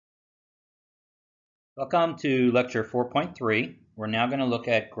Welcome to lecture 4.3. We're now going to look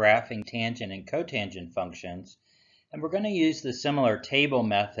at graphing tangent and cotangent functions, and we're going to use the similar table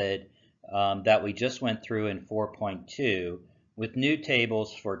method that we just went through in 4.2 with new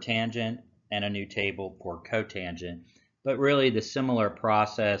tables for tangent and a new table for cotangent, but really the similar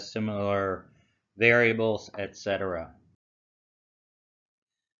process, similar variables, etc.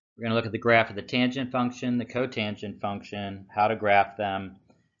 We're going to look at the graph of the tangent function, the cotangent function, how to graph them,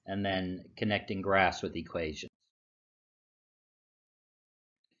 and then connecting graphs with equations.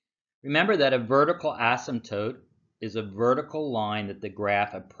 Remember that a vertical asymptote is a vertical line that the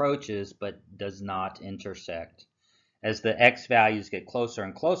graph approaches but does not intersect. As the x values get closer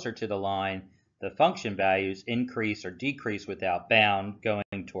and closer to the line, the function values increase or decrease without bound,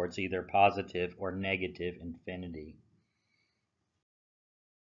 going towards either positive or negative infinity.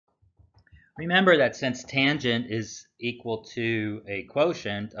 Remember that since tangent is equal to a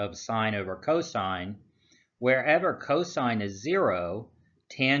quotient of sine over cosine, wherever cosine is 0,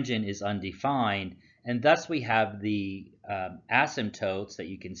 tangent is undefined, and thus we have the asymptotes that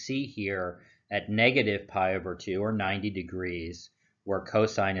you can see here at negative pi over 2 or 90 degrees where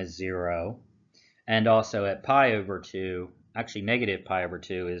cosine is 0, and also at pi over 2, actually negative pi over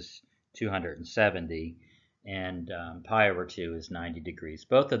 2 is 270, and pi over 2 is 90 degrees.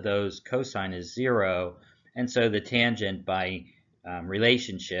 Both of those cosine is 0, and so the tangent by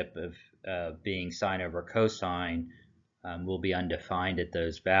relationship of being sine over cosine will be undefined at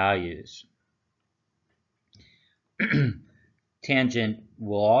those values. Tangent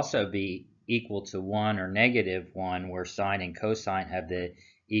will also be equal to 1 or negative 1, where sine and cosine have the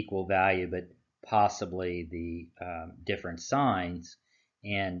equal value but possibly the different signs,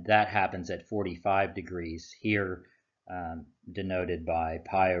 and that happens at 45 degrees, here denoted by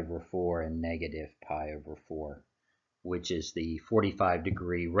pi over 4 and negative pi over 4, which is the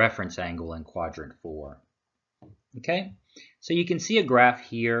 45-degree reference angle in quadrant 4. Okay, so you can see a graph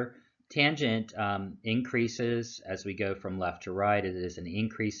here. Tangent increases as we go from left to right. It is an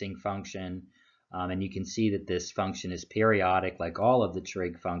increasing function, and you can see that this function is periodic, like all of the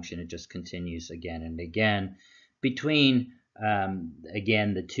trig function. It just continues again and again between,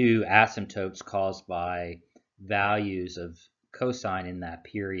 again, the two asymptotes caused by values of cosine in that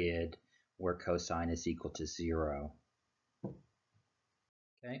period where cosine is equal to 0.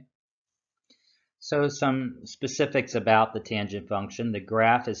 Okay. So some specifics about the tangent function. The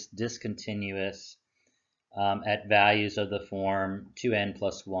graph is discontinuous at values of the form 2n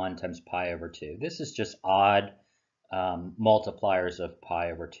plus 1 times pi over 2. This is just odd multipliers of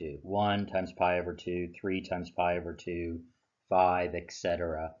pi over 2. 1 times pi over 2, 3 times pi over 2, 5,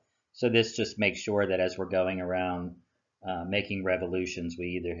 etc. So this just makes sure that as we're going around making revolutions,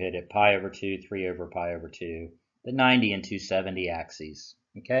 we either hit at pi over 2, 3 over pi over 2, the 90 and 270 axes.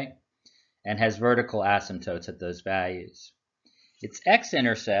 Okay? And has vertical asymptotes at those values. Its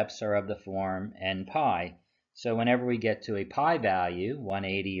x-intercepts are of the form n pi. So whenever we get to a pi value,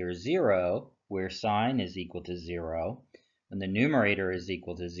 180 or 0, where sine is equal to 0, when the numerator is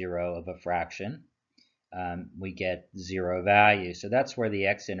equal to 0 of a fraction, we get 0 value. So that's where the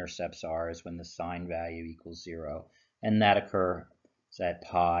x-intercepts are, is when the sine value equals 0. And that occurs at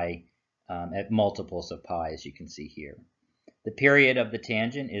pi, at multiples of pi, as you can see here. The period of the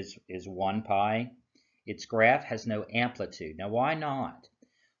tangent is 1 pi. Its graph has no amplitude. Now, why not?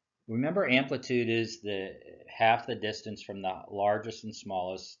 Remember, amplitude is half the distance from the largest and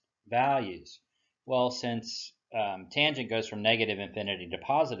smallest values. Well, since tangent goes from negative infinity to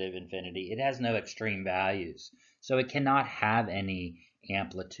positive infinity, it has no extreme values. So it cannot have any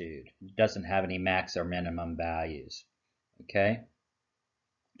amplitude. It doesn't have any max or minimum values. Okay?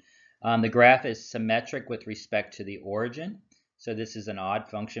 The graph is symmetric with respect to the origin. So this is an odd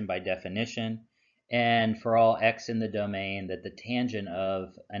function by definition. And for all x in the domain, that the tangent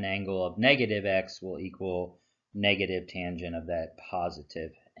of an angle of negative x will equal negative tangent of that positive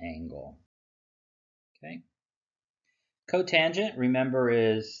angle. Okay. Cotangent, remember,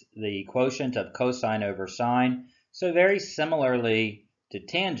 is the quotient of cosine over sine. So very similarly to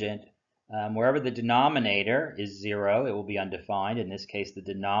tangent, wherever the denominator is 0, it will be undefined. In this case, the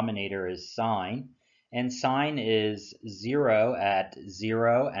denominator is sine. And sine is 0 at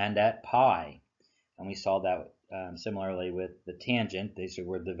 0 and at pi. And we saw that similarly with the tangent. These are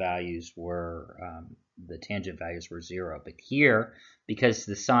where the values were, the tangent values were 0. But here, because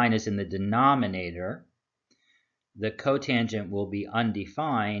the sine is in the denominator, the cotangent will be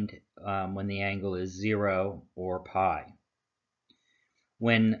undefined when the angle is 0 or pi.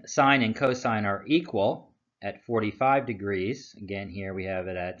 When sine and cosine are equal at 45 degrees, again here we have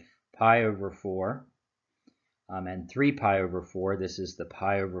it at pi over 4, and 3 pi over 4. This is the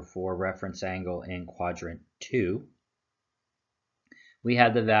pi over 4 reference angle in quadrant 2. We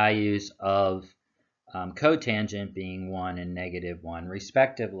have the values of cotangent being 1 and -1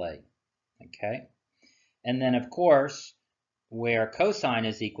 respectively. Okay, and then of course, where cosine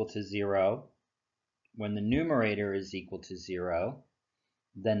is equal to 0, when the numerator is equal to 0,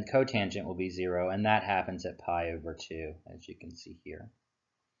 then cotangent will be 0, and that happens at pi over 2, as you can see here.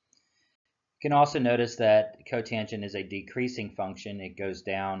 You can also notice that cotangent is a decreasing function. It goes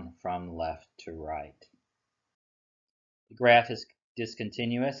down from left to right. The graph is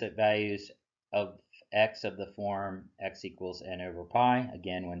discontinuous at values of x of the form x equals n over pi,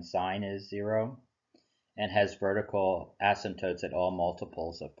 again when sine is 0, and has vertical asymptotes at all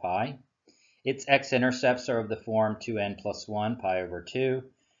multiples of pi. Its x-intercepts are of the form 2n plus 1 pi over 2.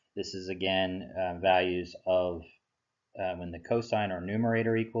 This is again values of when the cosine or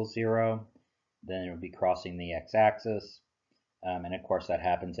numerator equals 0, then it will be crossing the x-axis, and of course that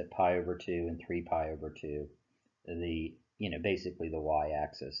happens at pi over 2 and 3 pi over 2. The basically the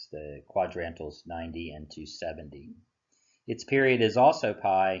y-axis, the quadrantals 90 and 270. Its period is also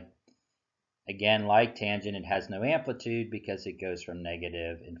pi. Again, like tangent, it has no amplitude because it goes from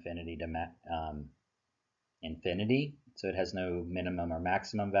negative infinity to infinity, so it has no minimum or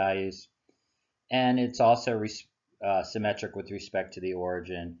maximum values. And it's also symmetric with respect to the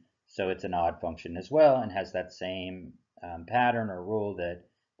origin, so it's an odd function as well, and has that same pattern or rule that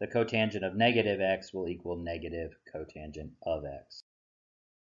the cotangent of negative x will equal negative cotangent of x.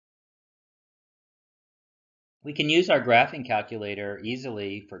 We can use our graphing calculator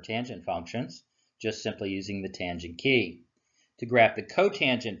easily for tangent functions, just simply using the tangent key. To graph the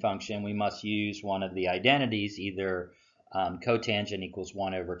cotangent function, we must use one of the identities, either cotangent equals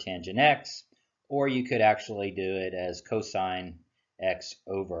 1 over tangent x, or you could actually do it as cosine x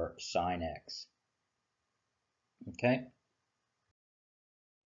over sine x. Okay?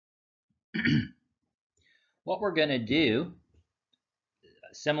 What we're going to do,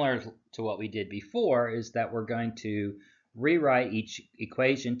 similar to what we did before, is that we're going to rewrite each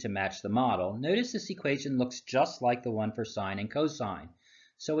equation to match the model. Notice this equation looks just like the one for sine and cosine.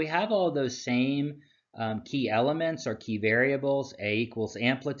 So we have all those same key elements or key variables. A equals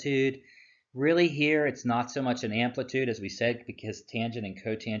amplitude. Really here it's not so much an amplitude, as we said, because tangent and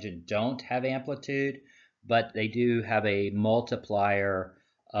cotangent don't have amplitude, but they do have a multiplier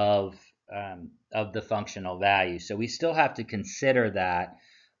of the functional value. So we still have to consider that,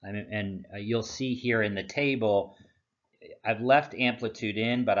 and you'll see here in the table I've left amplitude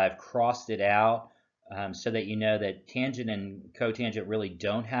in, but I've crossed it out so that you know that tangent and cotangent really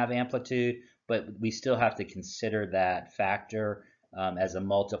don't have amplitude, but we still have to consider that factor as a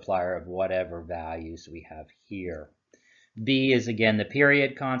multiplier of whatever values we have here. B is again the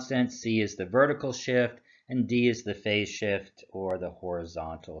period constant, C is the vertical shift, and D is the phase shift or the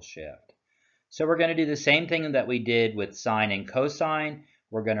horizontal shift. So we're going to do the same thing that we did with sine and cosine.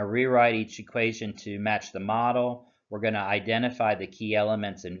 We're going to rewrite each equation to match the model. We're going to identify the key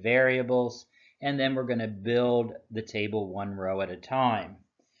elements and variables, and then we're going to build the table one row at a time.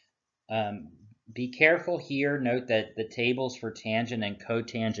 Be careful here. Note that the tables for tangent and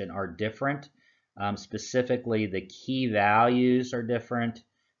cotangent are different. Specifically, the key values are different.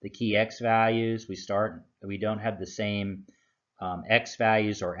 The key x values, we don't have the same x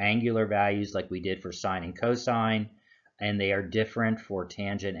values or angular values like we did for sine and cosine, and they are different for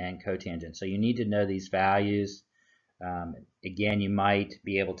tangent and cotangent. So you need to know these values. Again, you might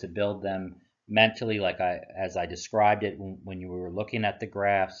be able to build them mentally, as I described it when you were looking at the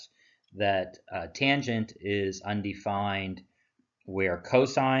graphs, that tangent is undefined where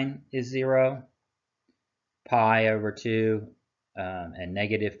cosine is 0, pi over 2, and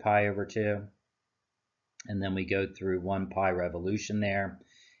negative pi over 2. And then we go through 1 pi revolution there.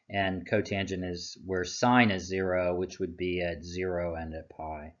 And cotangent is where sine is 0, which would be at 0 and at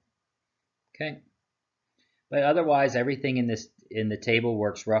pi. Okay. But otherwise, everything in the table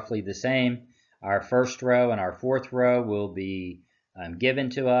works roughly the same. Our first row and our fourth row will be given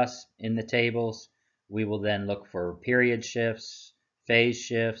to us in the tables. We will then look for period shifts, phase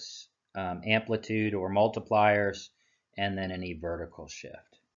shifts, amplitude or multipliers, and then any vertical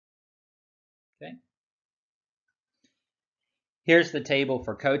shift. Okay. Here's the table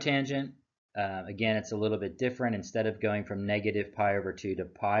for cotangent. Again, it's a little bit different. Instead of going from negative pi over 2 to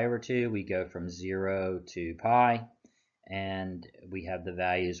pi over 2, we go from 0 to pi, and we have the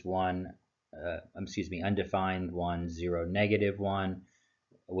values undefined 1, 0, -1,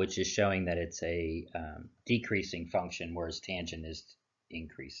 which is showing that it's a decreasing function, whereas tangent is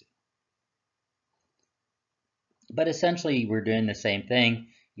increasing. But essentially, we're doing the same thing.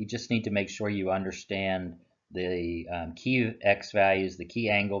 You just need to make sure you understand the key x values, the key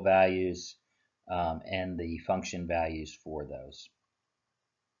angle values, and the function values for those.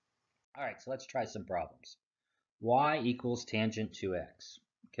 All right, so let's try some problems. Y equals tangent 2x.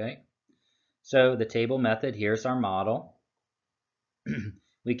 Okay, so the table method, here's our model.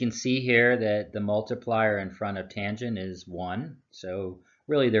 We can see here that the multiplier in front of tangent is 1. So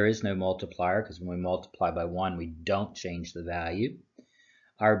really there is no multiplier because when we multiply by 1, we don't change the value.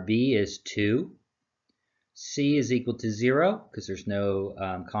 Our b is 2. C is equal to 0 because there's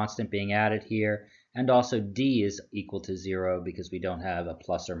no constant being added here. And also D is equal to 0 because we don't have a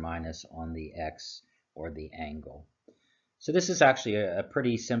plus or minus on the x or the angle. So this is actually a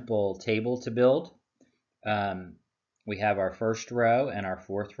pretty simple table to build. We have our first row and our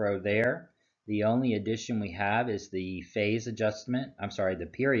fourth row there. The only addition we have is the phase adjustment, the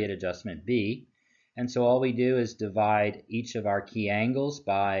period adjustment B. And so all we do is divide each of our key angles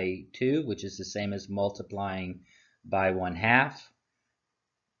by 2, which is the same as multiplying by 1/2.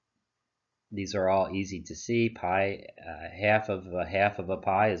 These are all easy to see. Pi, half of a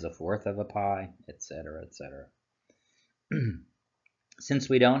pi is a fourth of a pi, etc., etc. Since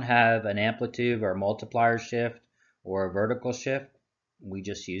we don't have an amplitude or a multiplier shift or a vertical shift, we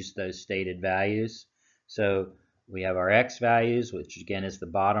just use those stated values. So we have our x values, which again is the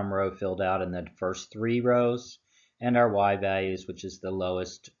bottom row filled out in the first 3 rows, and our y values, which is the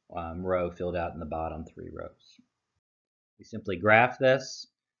lowest row filled out in the bottom 3 rows. We simply graph this,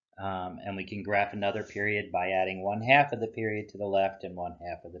 and we can graph another period by adding 1/2 of the period to the left and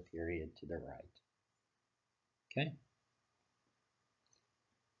 1/2 of the period to the right. Okay.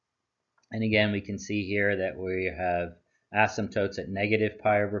 And again, we can see here that we have asymptotes at negative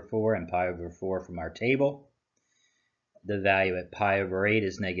pi over 4 and pi over 4 from our table. The value at pi over 8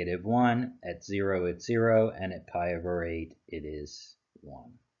 is negative 1, at 0 it's 0, and at pi over 8 it is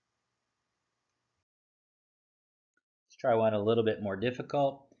 1. Let's try one a little bit more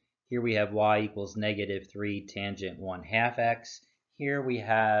difficult. Here we have y equals negative 3 tangent 1/2 x. Here we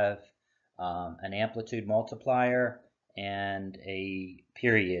have an amplitude multiplier and a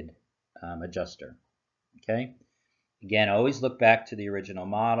period adjuster. Okay. Again, always look back to the original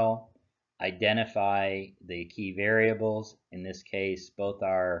model, identify the key variables. In this case, both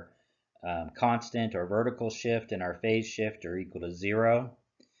our constant or vertical shift and our phase shift are equal to 0,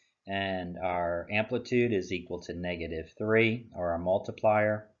 and our amplitude is equal to negative 3, or our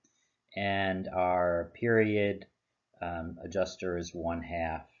multiplier, and our period adjuster is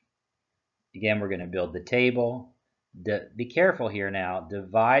 1/2. Again, we're going to build the table. Be careful here now.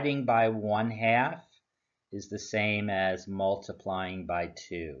 Dividing by 1/2 is the same as multiplying by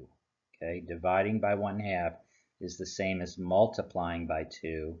 2. Okay, dividing by 1/2 is the same as multiplying by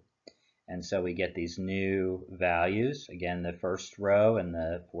 2. And so we get these new values. Again, the first row and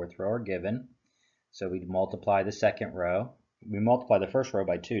the fourth row are given. So we multiply the second row. We multiply the first row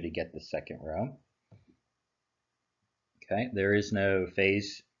by 2 to get the second row. Okay, there is no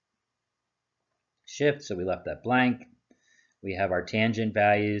phase shift, so we left that blank. We have our tangent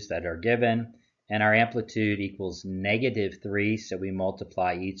values that are given, and our amplitude equals negative 3, so we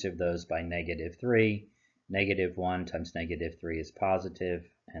multiply each of those by negative 3. Negative 1 times negative 3 is positive,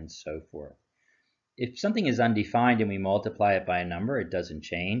 and so forth. If something is undefined and we multiply it by a number, it doesn't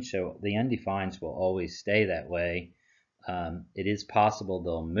change, so the undefineds will always stay that way. It is possible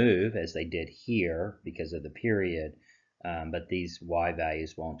they'll move, as they did here, because of the period, but these y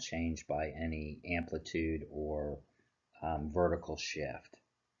values won't change by any amplitude or vertical shift.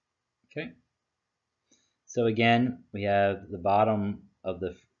 Okay. So again, we have the bottom of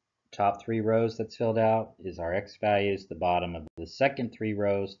the top 3 rows that's filled out is our x values. The bottom of the second 3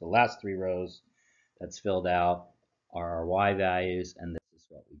 rows, the last 3 rows that's filled out are our y values, and this is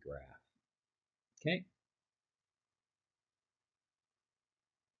what we graph. Okay.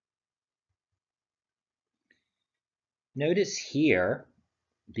 Notice here,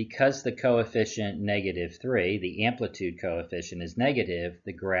 because the coefficient negative 3, the amplitude coefficient is negative,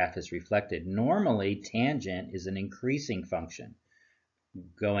 the graph is reflected. Normally, tangent is an increasing function,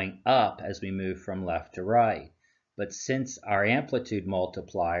 going up as we move from left to right. But since our amplitude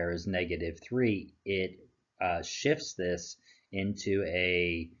multiplier is negative 3, it shifts this into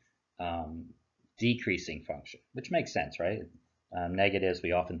a decreasing function, which makes sense, right? Negatives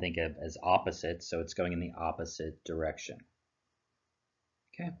we often think of as opposites, so it's going in the opposite direction.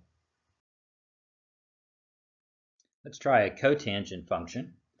 Okay. Let's try a cotangent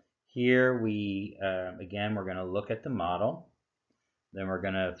function. Here we, again, we're going to look at the model. Then we're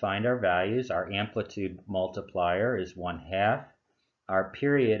going to find our values. Our amplitude multiplier is 1/2. Our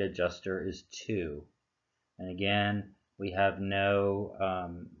period adjuster is 2. And again, We have no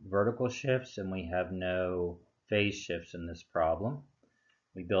vertical shifts and we have no phase shifts in this problem.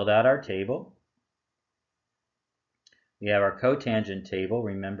 We build out our table. We have our cotangent table.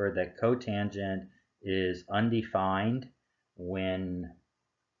 Remember that cotangent is undefined when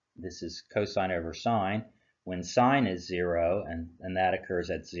this is cosine over sine, when sine is 0, and that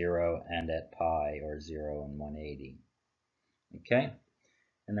occurs at 0 and at pi, or 0 and 180. Okay,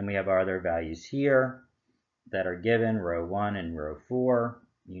 and then we have our other values here that are given, row 1 and row 4.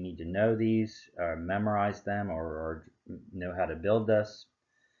 You need to know these, memorize them, or know how to build this.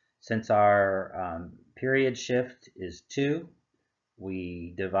 Since our period shift is 2,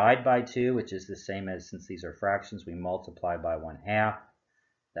 we divide by 2, which is the same as, since these are fractions, we multiply by 1/2.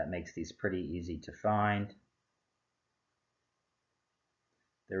 That makes these pretty easy to find.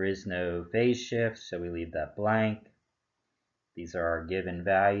 There is no phase shift, so we leave that blank. These are our given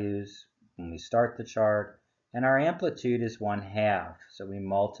values when we start the chart. And our amplitude is 1/2, so we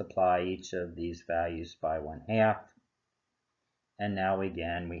multiply each of these values by 1/2. And now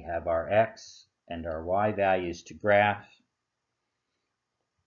again, we have our x and our y values to graph.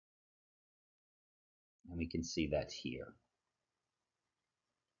 And we can see that here.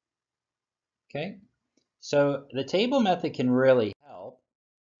 Okay, so the table method can really help.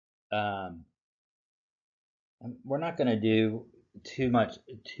 We're not going to do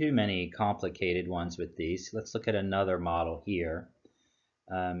too many complicated ones with these. Let's look at another model here,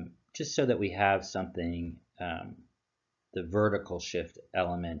 just so that we have something, the vertical shift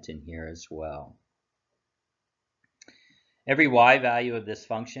element in here as well. Every y value of this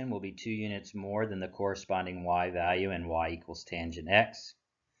function will be 2 units more than the corresponding y value in y equals tangent x,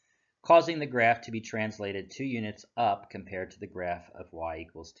 causing the graph to be translated 2 units up compared to the graph of y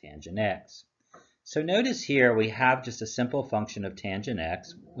equals tangent x. So notice here we have just a simple function of tangent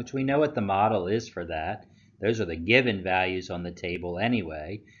x, which we know what the model is for that. Those are the given values on the table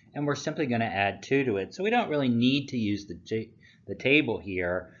anyway, and we're simply going to add 2 to it. So we don't really need to use the table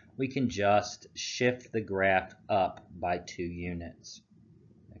here. We can just shift the graph up by 2 units.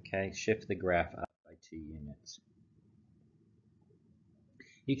 Okay, shift the graph up by 2 units.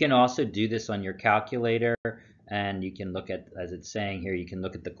 You can also do this on your calculator, and you can look at, as it's saying here, you can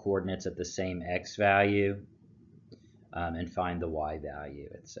look at the coordinates at the same x value and find the y value,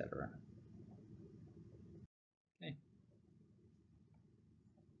 etc. Okay.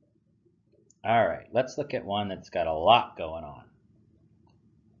 All right, let's look at one that's got a lot going on.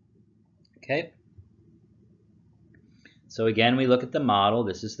 Okay. So again, we look at the model.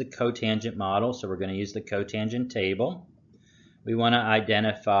 This is the cotangent model, so we're going to use the cotangent table. We want to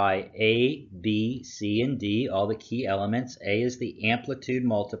identify A, B, C, and D, all the key elements. A is the amplitude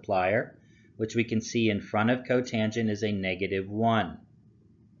multiplier, which we can see in front of cotangent is a -1.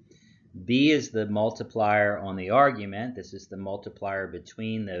 B is the multiplier on the argument. This is the multiplier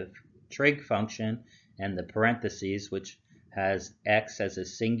between the trig function and the parentheses, which has x as a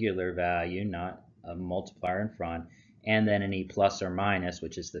singular value, not a multiplier in front, and then an e plus or minus,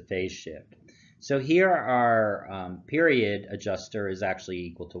 which is the phase shift. So here our period adjuster is actually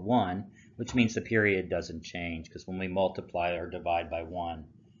equal to 1, which means the period doesn't change, because when we multiply or divide by 1,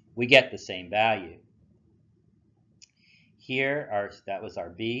 we get the same value. Here, that was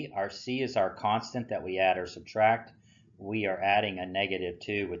our B. Our C is our constant that we add or subtract. We are adding a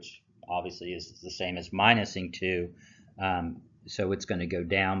 -2, which obviously is the same as minusing 2. So it's going to go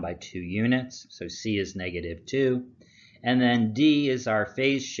down by 2 units. So C is -2. And then D is our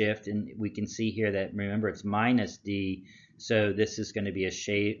phase shift, and we can see here that, remember, it's minus D, so this is going to be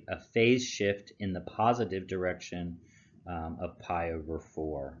a phase shift in the positive direction of pi over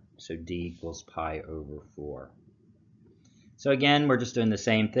 4. So D equals pi over 4. So again, we're just doing the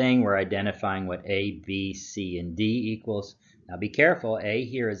same thing. We're identifying what A, B, C, and D equals. Now be careful, A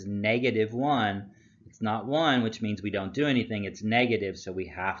here is -1. It's not 1, which means we don't do anything. It's negative, so we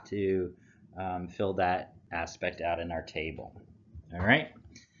have to fill that aspect out in our table. All right.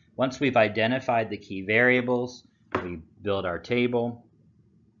 Once we've identified the key variables, we build our table.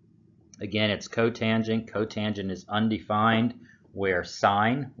 Again, it's cotangent. Cotangent is undefined, where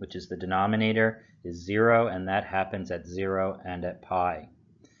sine, which is the denominator, is 0, and that happens at 0 and at pi.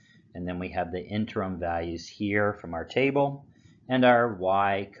 And then we have the interim values here from our table, and our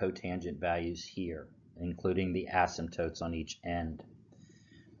y cotangent values here, including the asymptotes on each end.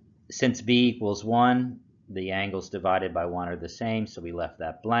 Since b equals 1, the angles divided by 1 are the same, so we left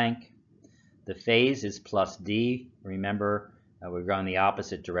that blank. The phase is plus d. Remember, we're going the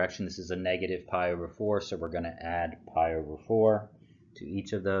opposite direction. This is a negative pi over 4, so we're going to add pi over 4 to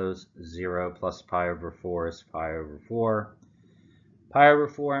each of those. 0 plus pi over 4 is pi over 4. Pi over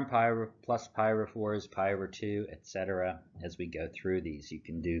 4 and plus pi over 4 is pi over 2, etc. As we go through these, you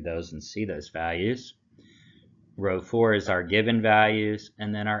can do those and see those values. Row 4 is our given values,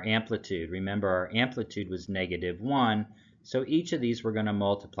 and then our amplitude. Remember, our amplitude was -1, so each of these we're going to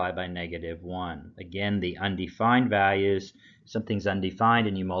multiply by -1. Again, the undefined values, something's undefined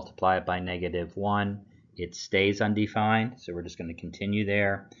and you multiply it by -1, it stays undefined, so we're just going to continue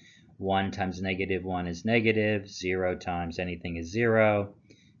there. 1 times -1 is negative, 0 times anything is 0,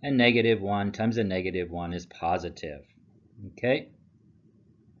 and -1 times a -1 is positive. Okay?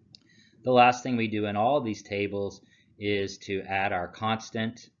 The last thing we do in all of these tables is to add our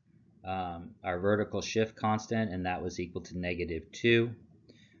constant, our vertical shift constant, and that was equal to -2.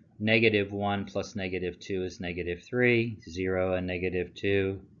 -1 plus -2 is -3, 0 and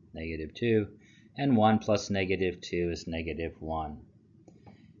 -2, -2, and 1 plus -2 is -1.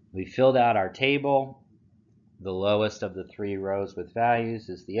 We filled out our table. The lowest of the 3 rows with values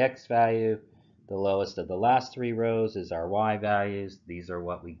is the x value. The lowest of the last 3 rows is our y values. These are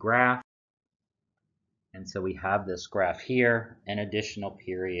what we graph. And so we have this graph here. An additional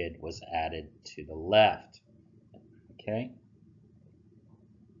period was added to the left. Okay?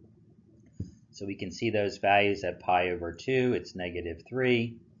 So we can see those values at pi over 2, it's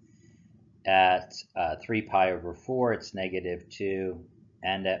 -3. At 3 pi over 4, it's -2.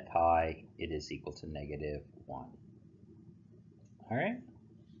 And at pi, it is equal to -1. All right?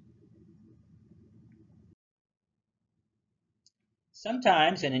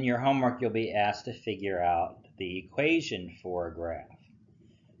 Sometimes, and in your homework, you'll be asked to figure out the equation for a graph.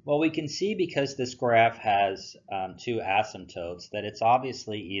 Well, we can see because this graph has 2 asymptotes that it's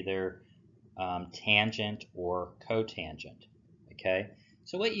obviously either tangent or cotangent. Okay?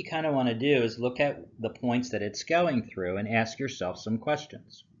 So what you kind of want to do is look at the points that it's going through and ask yourself some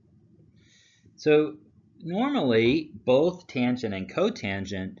questions. So normally, both tangent and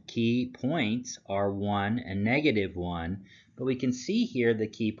cotangent key points are 1 and -1, but we can see here the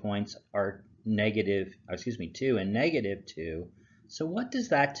key points are 2 and -2. So what does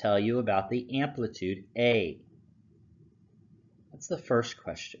that tell you about the amplitude A? That's the first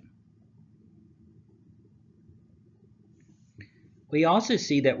question. We also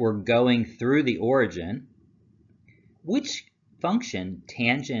see that we're going through the origin. Which function,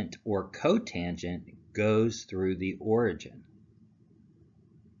 tangent or cotangent, goes through the origin?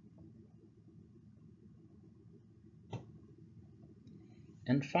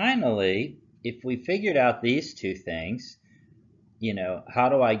 And finally, if we figured out these 2 things, how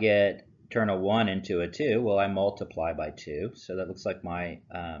do I turn a 1 into a 2? Well, I multiply by 2, so that looks like my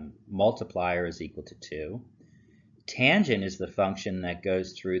multiplier is equal to 2. Tangent is the function that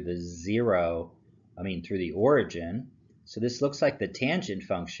goes through the through the origin. So this looks like the tangent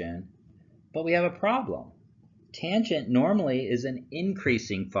function, but we have a problem. Tangent normally is an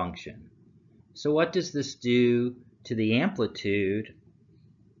increasing function. So what does this do to the amplitude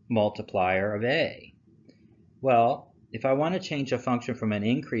multiplier of A? Well, if I want to change a function from an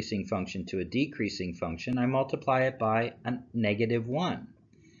increasing function to a decreasing function, I multiply it by a -1.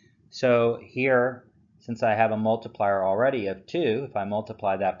 So here, since I have a multiplier already of 2, if I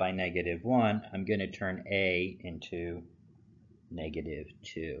multiply that by -1, I'm going to turn A into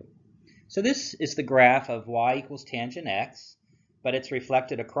 -2. So this is the graph of y equals tangent x, but it's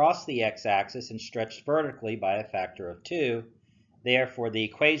reflected across the x-axis and stretched vertically by a factor of 2. Therefore, the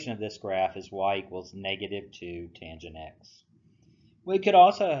equation of this graph is y equals -2 tangent x. We could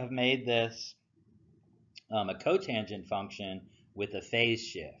also have made this a cotangent function with a phase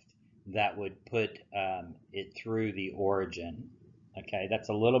shift that would put it through the origin. Okay, that's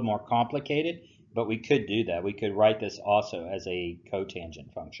a little more complicated, but we could do that. We could write this also as a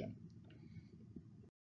cotangent function.